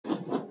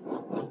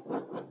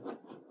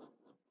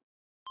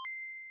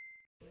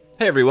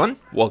Hey everyone,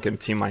 welcome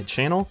to my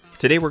channel.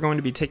 Today we're going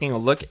to be taking a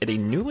look at a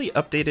newly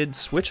updated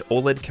Switch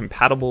OLED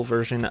compatible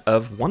version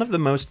of one of the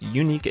most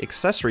unique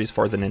accessories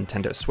for the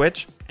Nintendo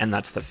Switch, and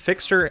that's the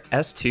Fixture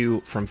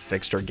S2 from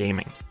Fixture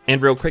Gaming. And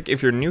real quick,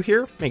 if you're new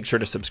here, make sure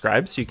to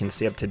subscribe so you can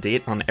stay up to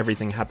date on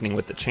everything happening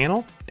with the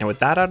channel. And with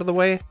that out of the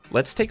way,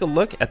 let's take a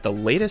look at the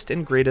latest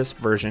and greatest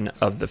version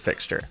of the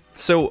Fixture.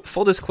 So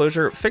full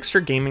disclosure,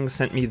 Fixture Gaming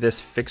sent me this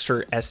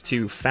Fixture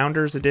S2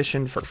 Founders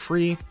Edition for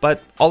free,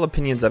 but all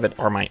opinions of it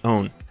are my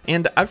own.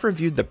 And I've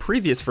reviewed the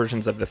previous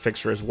versions of the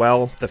Fixture as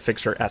well, the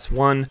Fixture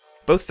S1,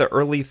 both the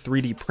early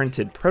 3D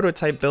printed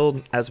prototype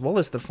build, as well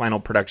as the final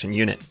production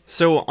unit.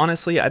 So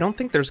honestly, I don't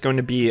think there's going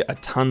to be a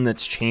ton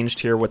that's changed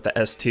here with the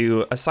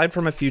S2, aside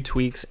from a few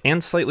tweaks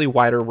and slightly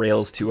wider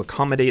rails to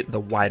accommodate the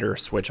wider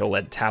Switch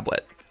OLED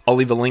tablet. I'll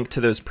leave a link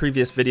to those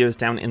previous videos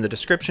down in the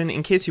description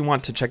in case you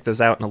want to check those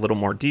out in a little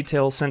more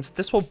detail, since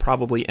this will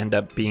probably end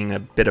up being a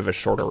bit of a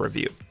shorter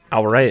review.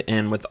 Alright,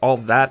 and with all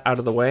that out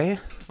of the way,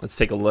 let's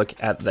take a look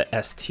at the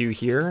S2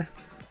 here,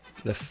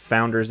 the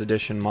Founders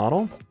Edition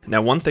model.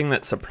 Now, one thing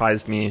that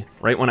surprised me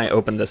right when I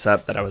opened this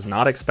up that I was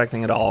not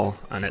expecting at all,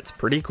 and it's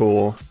pretty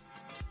cool,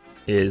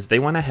 is they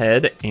went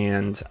ahead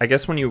and I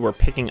guess when you were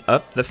picking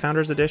up the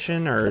Founders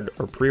Edition or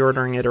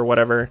pre-ordering it or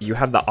whatever, you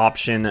have the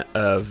option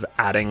of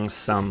adding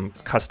some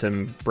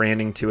custom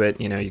branding to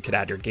it. You know, you could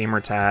add your gamer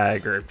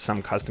tag or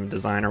some custom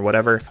design or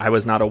whatever. I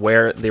was not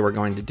aware they were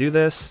going to do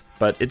this,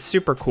 but it's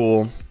super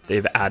cool.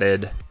 They've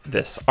added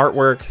this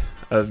artwork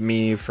of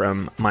me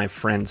from my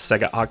friend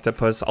SEGA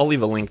Octopus. I'll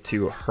leave a link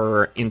to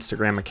her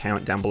Instagram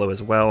account down below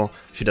as well.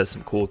 She does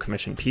some cool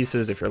commission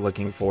pieces if you're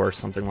looking for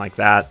something like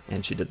that.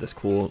 And she did this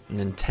cool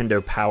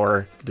Nintendo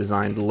Power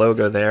designed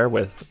logo there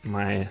with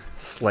my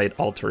slight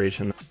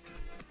alteration.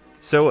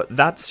 So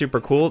that's super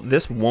cool.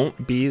 This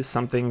won't be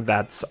something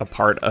that's a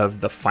part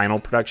of the final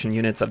production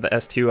units of the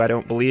S2, I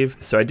don't believe.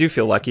 So I do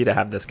feel lucky to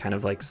have this kind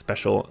of like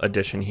special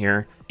edition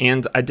here.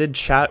 And I did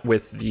chat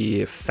with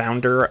the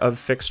founder of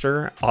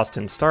Fixture,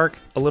 Austin Stark,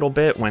 a little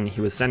bit when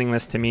he was sending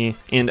this to me.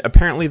 And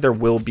apparently there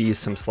will be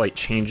some slight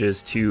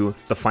changes to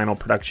the final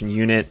production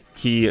unit.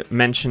 He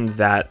mentioned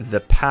that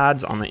the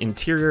pads on the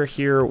interior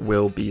here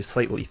will be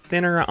slightly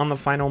thinner on the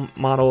final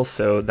model,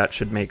 so that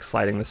should make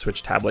sliding the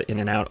Switch tablet in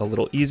and out a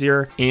little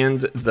easier.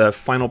 And the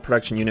final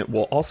production unit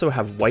will also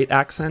have white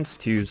accents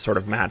to sort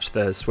of match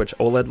the Switch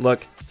OLED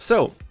look.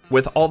 So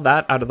with all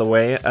that out of the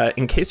way,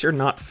 in case you're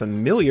not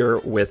familiar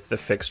with the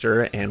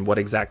Fixture and what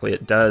exactly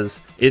it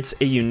does, it's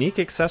a unique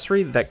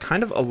accessory that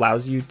kind of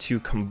allows you to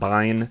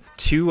combine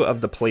two of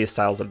the play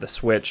styles of the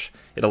Switch.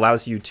 It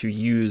allows you to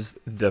use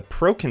the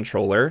Pro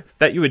Controller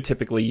that you would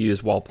typically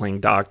use while playing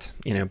docked,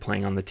 you know,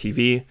 playing on the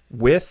TV,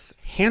 with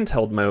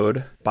handheld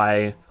mode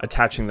by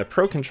attaching the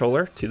Pro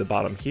Controller to the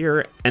bottom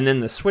here, and then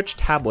the Switch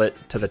tablet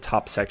to the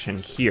top section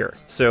here.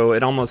 So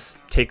it almost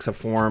takes a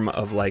form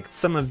of like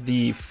some of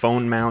the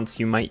phone mounts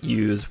you might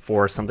use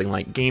for something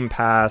like Game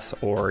Pass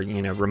or,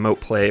 you know,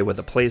 remote play with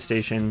a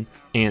PlayStation.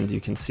 And you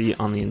can see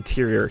on the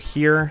interior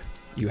here,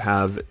 you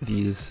have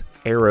these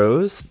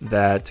arrows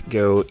that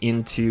go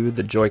into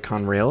the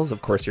Joy-Con rails.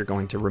 Of course, you're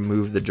going to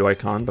remove the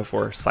Joy-Con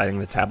before sliding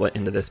the tablet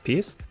into this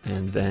piece.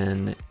 And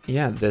then,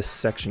 yeah, this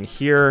section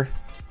here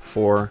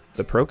for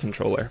the Pro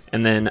Controller.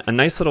 And then a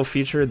nice little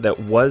feature that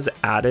was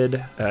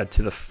added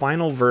to the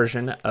final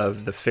version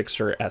of the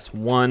Fixture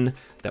S1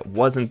 that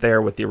wasn't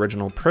there with the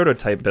original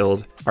prototype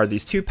build are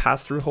these two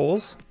pass-through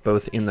holes,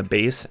 both in the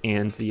base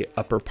and the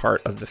upper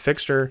part of the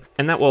Fixture,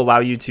 and that will allow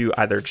you to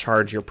either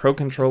charge your Pro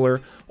Controller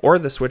or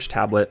the Switch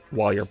tablet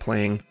while you're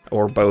playing,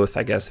 or both,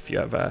 I guess, if you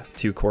have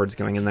two cords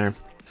going in there.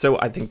 So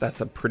I think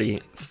that's a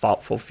pretty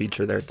thoughtful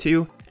feature there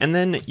too. And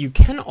then you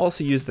can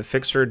also use the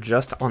Fixture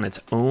just on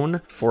its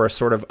own for a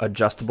sort of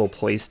adjustable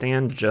play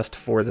stand just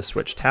for the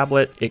Switch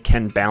tablet. It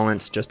can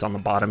balance just on the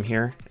bottom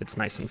here. It's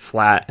nice and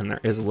flat, and there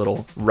is a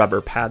little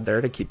rubber pad there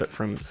to keep it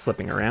from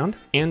slipping around.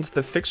 And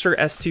the Fixture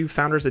S2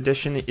 Founders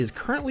Edition is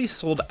currently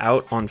sold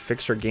out on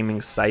Fixture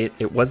Gaming's site.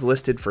 It was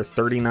listed for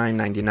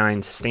 $39.99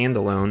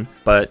 standalone,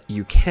 but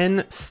you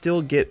can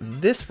still get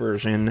this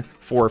version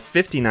for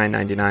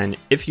 $59.99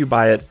 if you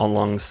buy it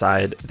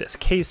alongside this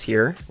case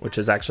here, which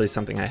is actually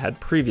something I had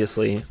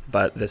previously,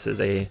 but this is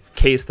a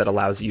case that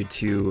allows you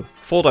to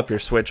fold up your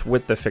Switch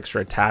with the Fixture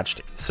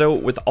attached. So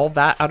with all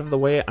that out of the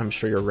way, I'm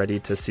sure you're ready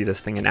to see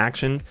this thing in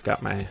action.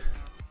 Got my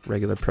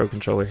regular Pro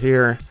Controller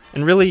here,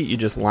 and really you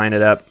just line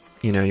it up.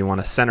 You know, you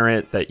want to center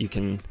it that you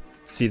can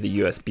see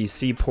the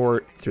USB-C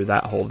port through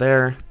that hole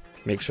there.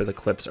 Make sure the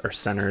clips are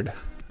centered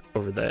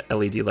over the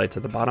LED lights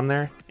at the bottom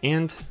there,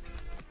 and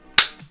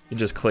you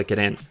just click it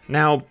in.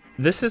 Now,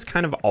 this has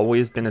kind of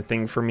always been a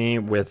thing for me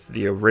with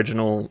the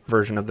original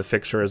version of the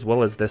Fixture as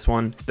well as this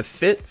one. The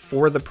fit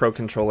for the Pro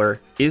Controller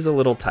is a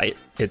little tight.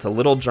 It's a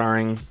little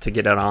jarring to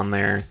get it on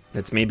there.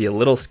 It's maybe a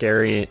little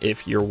scary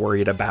if you're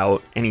worried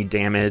about any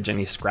damage,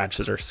 any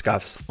scratches or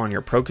scuffs on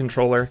your Pro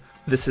Controller.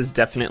 This is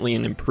definitely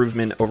an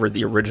improvement over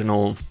the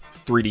original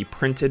 3D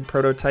printed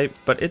prototype,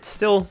 but it's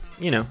still,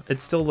 you know,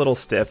 it's still a little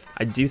stiff.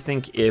 I do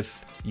think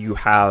if you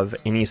have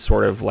any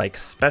sort of like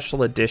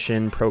special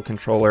edition Pro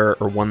Controller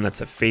or one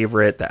that's a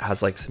favorite that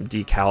has like some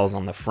decals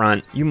on the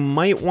front, you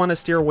might want to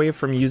steer away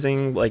from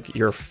using like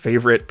your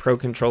favorite Pro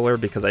Controller,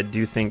 because I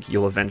do think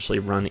you'll eventually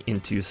run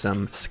into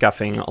some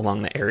scuffing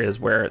along the areas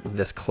where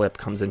this clip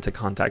comes into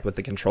contact with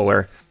the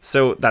controller.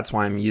 So that's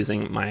why I'm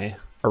using my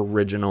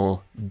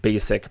original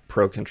basic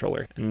Pro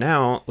Controller. And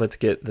now let's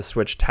get the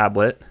Switch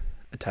tablet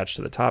attached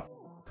to the top.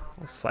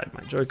 I'll slide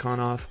my Joy-Con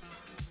off.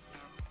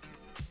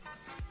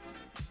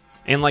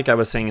 And like I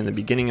was saying in the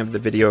beginning of the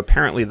video,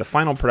 apparently the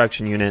final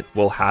production unit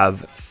will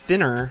have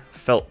thinner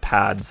felt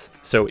pads,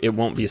 so it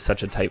won't be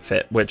such a tight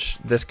fit, which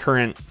this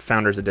current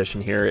Founders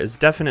Edition here is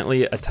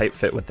definitely a tight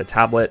fit with the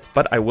tablet.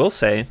 But I will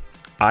say,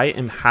 I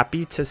am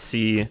happy to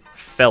see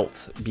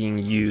felt being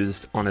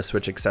used on a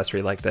Switch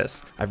accessory like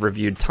this. I've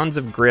reviewed tons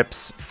of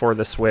grips for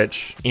the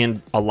Switch,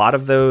 and a lot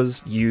of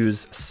those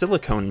use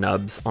silicone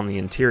nubs on the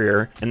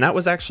interior, and that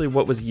was actually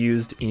what was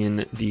used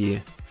in the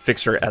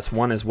Fixture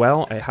S1 as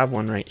well. I have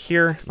one right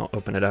here, and I'll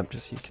open it up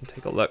just so you can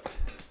take a look.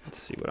 Let's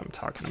see what I'm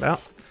talking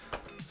about.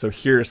 So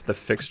here's the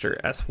Fixture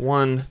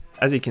S1.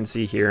 As you can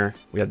see here,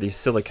 we have these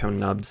silicone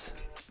nubs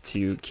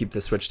to keep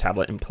the Switch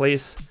tablet in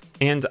place.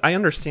 And I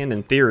understand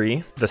in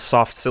theory, the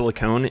soft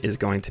silicone is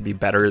going to be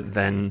better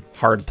than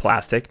hard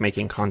plastic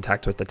making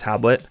contact with the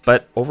tablet.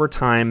 But over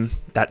time,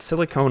 that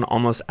silicone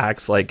almost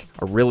acts like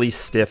a really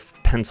stiff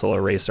pencil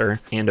eraser,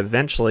 and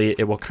eventually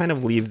it will kind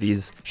of leave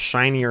these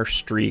shinier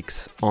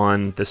streaks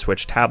on the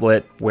Switch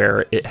tablet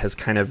where it has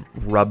kind of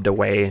rubbed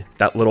away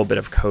that little bit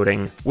of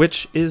coating,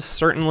 which is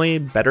certainly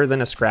better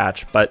than a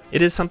scratch, but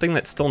it is something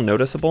that's still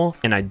noticeable.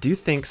 And I do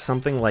think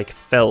something like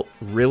felt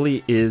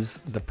really is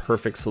the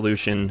perfect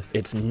solution.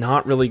 It's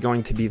not really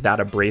going to be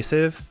that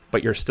abrasive,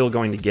 but you're still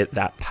going to get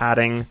that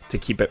padding to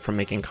keep it from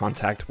making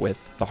contact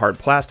with the hard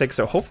plastic.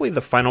 So hopefully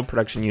the final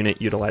production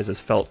unit utilizes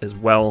felt as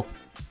well.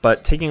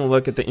 But taking a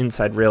look at the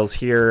inside rails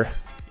here,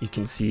 you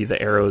can see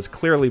the arrows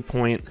clearly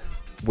point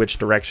which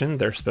direction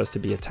they're supposed to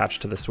be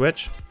attached to the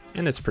Switch,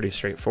 and it's pretty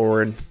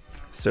straightforward.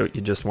 So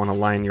you just want to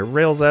line your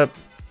rails up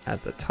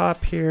at the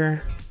top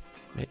here,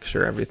 make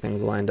sure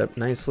everything's lined up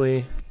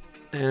nicely.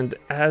 And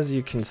as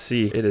you can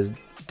see, it is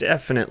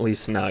definitely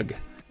snug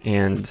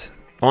and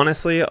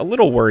honestly a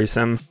little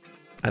worrisome.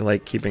 I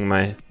like keeping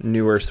my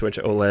newer Switch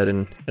OLED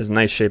in as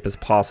nice shape as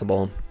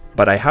possible,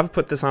 but I have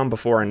put this on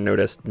before and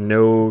noticed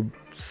no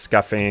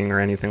scuffing or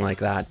anything like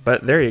that.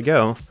 But there you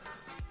go.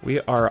 We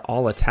are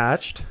all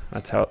attached.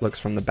 That's how it looks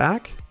from the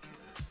back.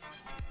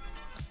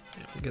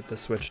 We'll get the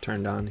Switch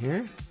turned on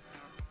here.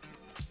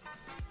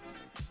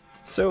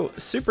 So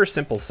super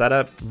simple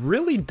setup,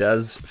 really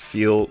does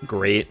feel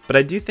great, but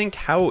I do think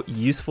how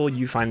useful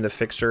you find the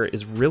fixture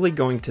is really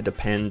going to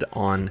depend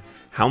on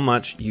how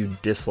much you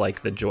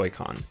dislike the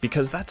Joy-Con,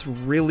 because that's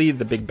really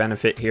the big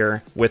benefit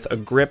here. With a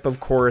grip,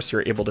 of course,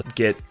 you're able to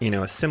get,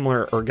 a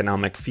similar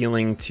ergonomic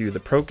feeling to the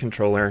Pro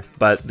Controller,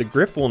 but the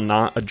grip will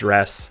not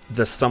address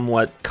the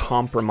somewhat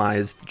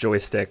compromised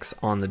joysticks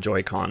on the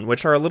Joy-Con,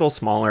 which are a little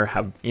smaller,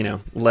 have,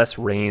 less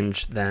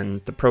range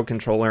than the Pro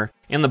Controller,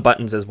 and the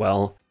buttons as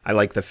well. I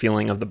like the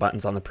feeling of the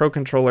buttons on the Pro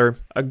Controller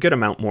a good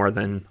amount more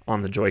than on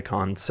the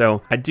Joy-Con.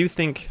 So I do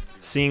think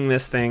seeing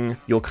this thing,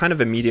 you'll kind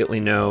of immediately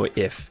know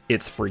if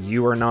it's for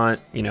you or not.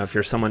 If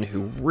you're someone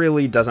who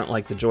really doesn't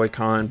like the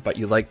Joy-Con, but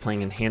you like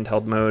playing in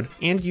handheld mode,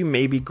 and you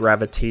maybe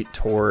gravitate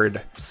toward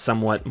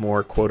somewhat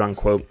more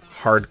quote-unquote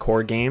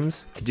hardcore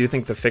games, I do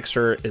think the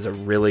fixture is a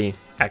really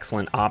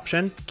excellent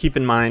option. Keep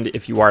in mind,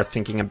 if you are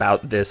thinking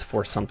about this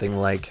for something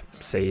like,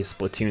 say,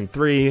 Splatoon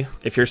 3,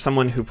 if you're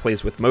someone who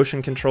plays with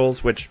motion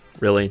controls, which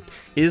really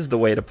is the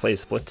way to play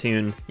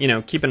Splatoon,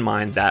 keep in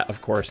mind that,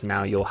 of course,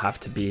 now you'll have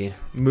to be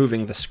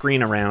moving the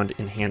screen around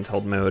in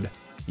handheld mode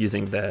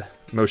using the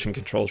motion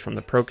controls from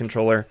the Pro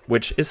Controller,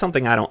 which is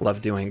something I don't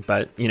love doing.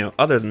 But,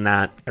 other than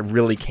that, I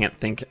really can't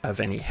think of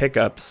any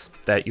hiccups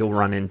that you'll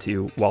run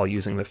into while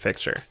using the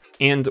fixture.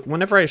 And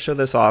whenever I show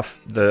this off,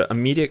 the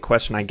immediate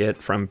question I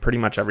get from pretty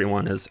much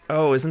everyone is,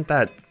 oh, isn't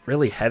that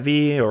really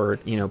heavy, or,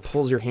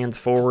 pulls your hands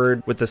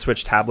forward with the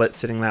Switch tablet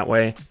sitting that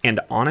way? And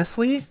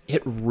honestly,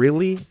 it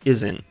really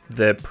isn't.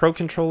 The Pro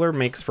Controller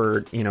makes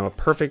for, a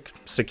perfect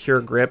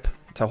secure grip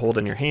to hold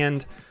in your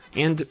hand.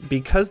 And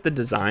because the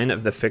design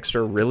of the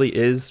fixture really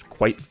is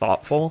quite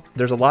thoughtful,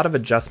 there's a lot of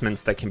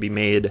adjustments that can be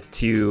made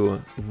to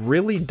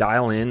really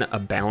dial in a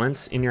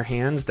balance in your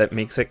hands that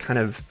makes it kind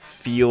of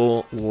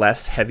feel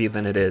less heavy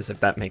than it is, if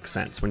that makes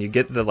sense. When you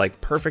get the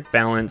perfect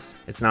balance,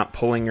 it's not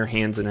pulling your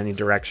hands in any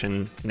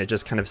direction, and it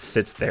just kind of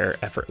sits there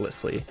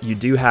effortlessly. You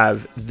do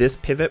have this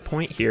pivot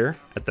point here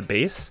at the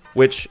base,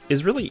 which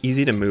is really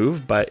easy to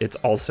move, but it's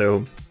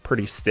also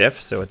pretty stiff,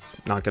 so it's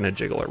not going to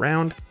jiggle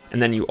around.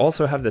 And then you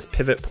also have this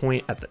pivot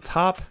point at the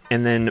top.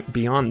 And then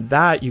beyond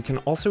that, you can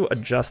also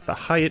adjust the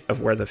height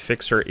of where the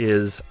fixture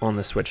is on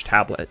the Switch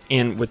tablet.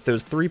 And with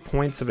those 3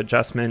 points of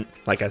adjustment,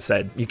 like I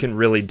said, you can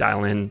really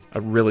dial in a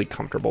really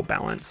comfortable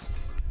balance.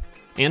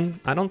 And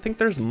I don't think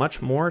there's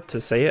much more to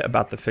say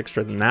about the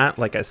fixture than that.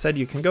 Like I said,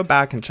 you can go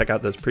back and check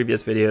out those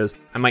previous videos.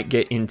 I might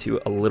get into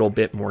a little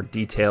bit more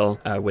detail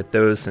with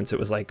those since it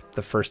was like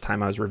the first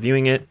time I was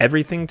reviewing it.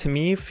 Everything to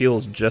me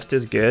feels just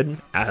as good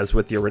as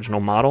with the original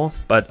model,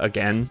 but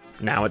again,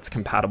 now it's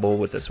compatible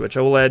with the Switch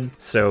OLED.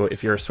 So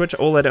if you're a Switch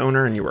OLED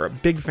owner and you were a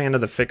big fan of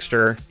the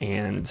fixture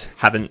and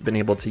haven't been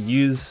able to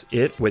use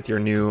it with your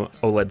new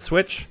OLED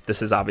Switch,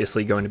 this is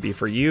obviously going to be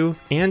for you.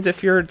 And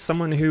if you're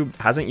someone who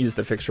hasn't used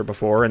the fixture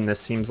before and this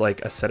seems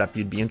like a setup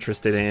you'd be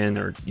interested in,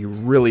 or you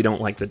really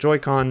don't like the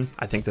Joy-Con,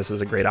 I think this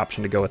is a great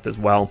option to go with as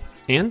well.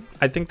 And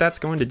I think that's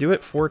going to do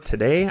it for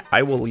today.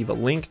 I will leave a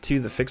link to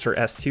the Fixture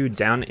S2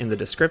 down in the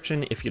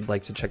description if you'd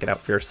like to check it out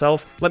for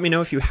yourself. Let me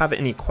know if you have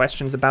any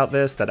questions about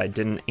this that I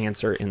didn't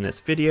answer in this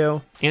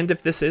video. And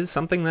if this is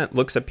something that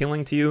looks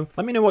appealing to you,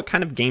 let me know what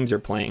kind of games you're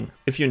playing.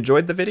 If you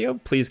enjoyed the video,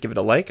 please give it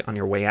a like on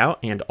your way out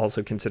and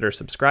also consider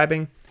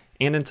subscribing.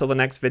 And until the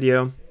next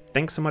video,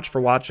 thanks so much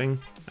for watching,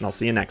 and I'll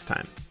see you next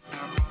time.